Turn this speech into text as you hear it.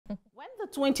The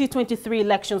 2023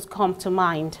 elections come to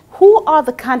mind. Who are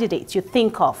the candidates you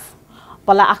think of?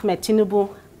 Bola Ahmed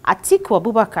Tinubu, Atiku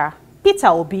Abubakar, Peter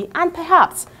Obi, and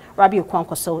perhaps Rabiu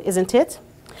Kwankwaso, isn't it?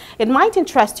 It might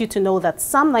interest you to know that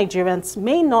some Nigerians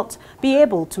may not be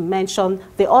able to mention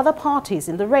the other parties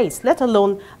in the race, let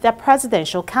alone their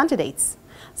presidential candidates.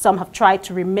 Some have tried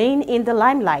to remain in the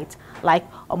limelight, like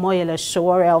Omoyele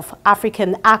Sowore of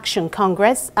African Action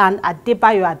Congress and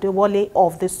Adebayo Adewale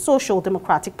of the Social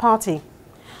Democratic Party.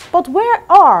 But where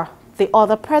are the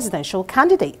other presidential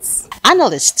candidates?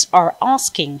 Analysts are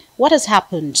asking what has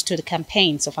happened to the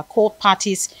campaigns of Accord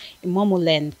parties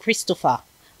Imomolen Christopher,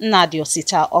 Nnadi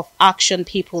Osita of Action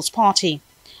People's Party,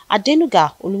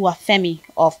 Adenuga Oluwafemi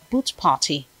of Boot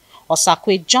Party,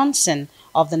 Osakwe Johnson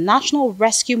of the National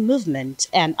Rescue Movement,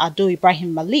 and Ado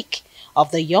Ibrahim Malik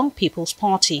of the Young People's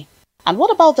Party. And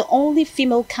what about the only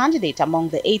female candidate among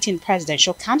the 18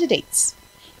 presidential candidates?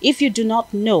 If you do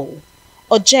not know,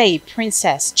 Ojei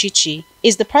Princess Chichi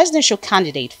is the presidential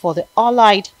candidate for the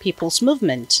Allied People's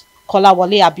Movement.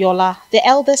 Kolawole Abiola, the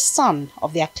eldest son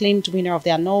of the acclaimed winner of the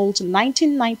annulled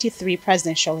 1993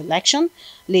 presidential election,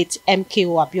 late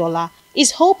MKO Abiola,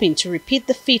 is hoping to repeat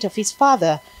the feat of his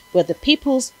father with the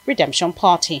People's Redemption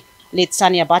Party. Late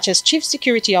Sani Abacha's chief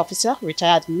security officer,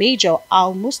 retired Major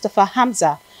Al-Mustafa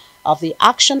Hamza of the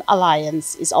Action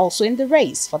Alliance, is also in the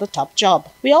race for the top job.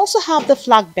 We also have the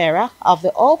flag bearer of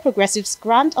the All Progressives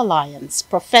Grand Alliance,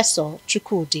 Professor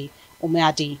Chukwudi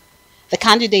Umeadi, the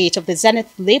candidate of the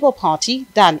Zenith Labour Party,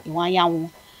 Dan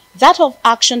Iwanyanwu, that of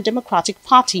Action Democratic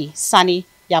Party, Sani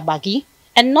Yabagi,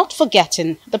 and not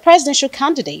forgetting the presidential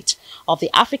candidate of the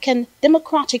African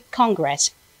Democratic Congress,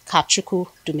 Kachuku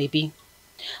Dumebi.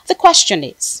 The question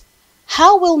is,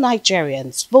 how will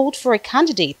Nigerians vote for a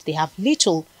candidate they have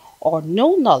little or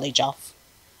no knowledge of?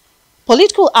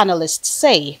 Political analysts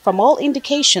say, from all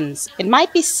indications, it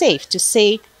might be safe to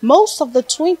say most of the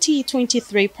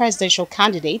 2023 presidential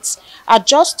candidates are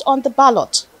just on the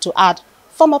ballot to add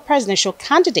former presidential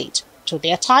candidate to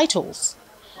their titles.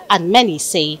 And many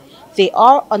say they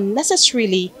are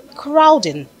unnecessarily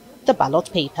crowding the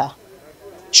ballot paper.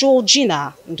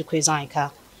 Georgina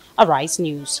Ndukwezaika, Arise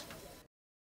News.